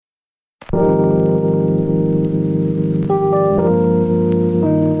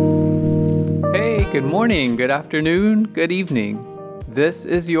Good morning, good afternoon, good evening. This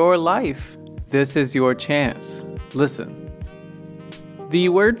is your life. This is your chance. Listen. The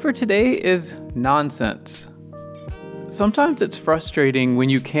word for today is nonsense. Sometimes it's frustrating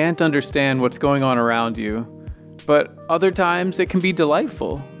when you can't understand what's going on around you, but other times it can be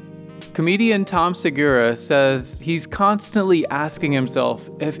delightful. Comedian Tom Segura says he's constantly asking himself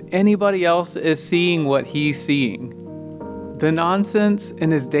if anybody else is seeing what he's seeing. The nonsense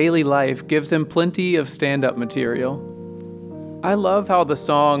in his daily life gives him plenty of stand-up material. I love how the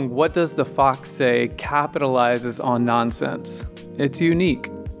song What Does the Fox Say capitalizes on nonsense. It's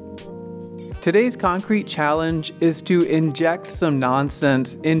unique. Today's concrete challenge is to inject some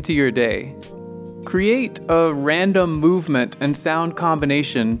nonsense into your day. Create a random movement and sound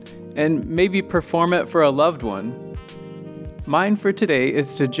combination and maybe perform it for a loved one. Mine for today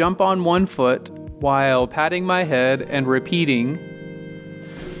is to jump on one foot while patting my head and repeating,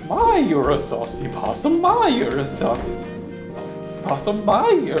 "My, you're a saucy possum. My, you're a saucy possum.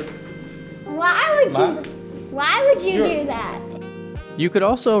 My, you're..." Why would you do that? You could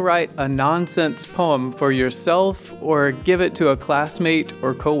also write a nonsense poem for yourself or give it to a classmate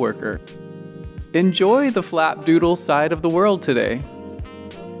or coworker. Enjoy the flapdoodle side of the world today.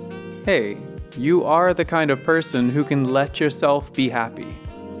 Hey, you are the kind of person who can let yourself be happy.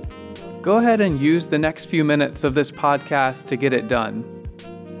 Go ahead and use the next few minutes of this podcast to get it done.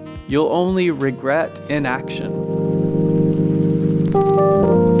 You'll only regret inaction.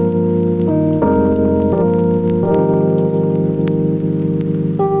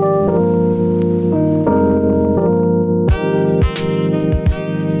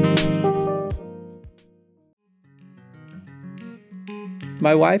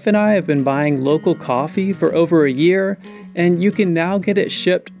 My wife and I have been buying local coffee for over a year, and you can now get it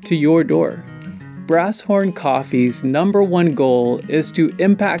shipped to your door. Brass Horn Coffee's #1 goal is to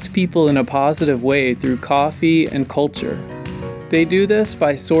impact people in a positive way through coffee and culture. They do this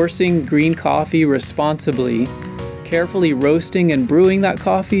by sourcing green coffee responsibly, carefully roasting and brewing that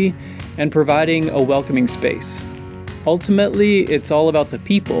coffee, and providing a welcoming space. Ultimately, it's all about the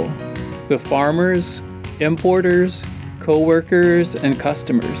people, the farmers, importers, co-workers, and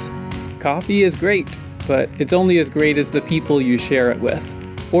customers. Coffee is great, but it's only as great as the people you share it with.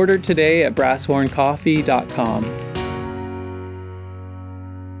 Order today at brasshorncoffee.com.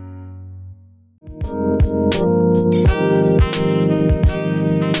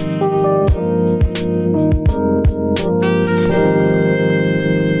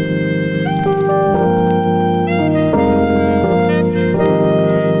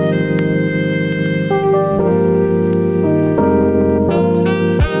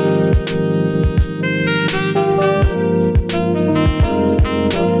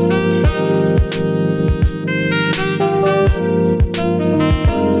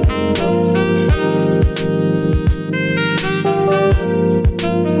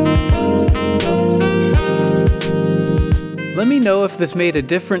 Let me know if this made a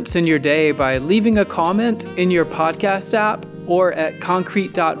difference in your day by leaving a comment in your podcast app or at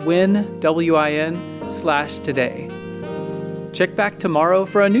concrete.win/today. Check back tomorrow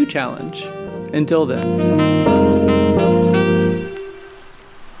for a new challenge. Until then.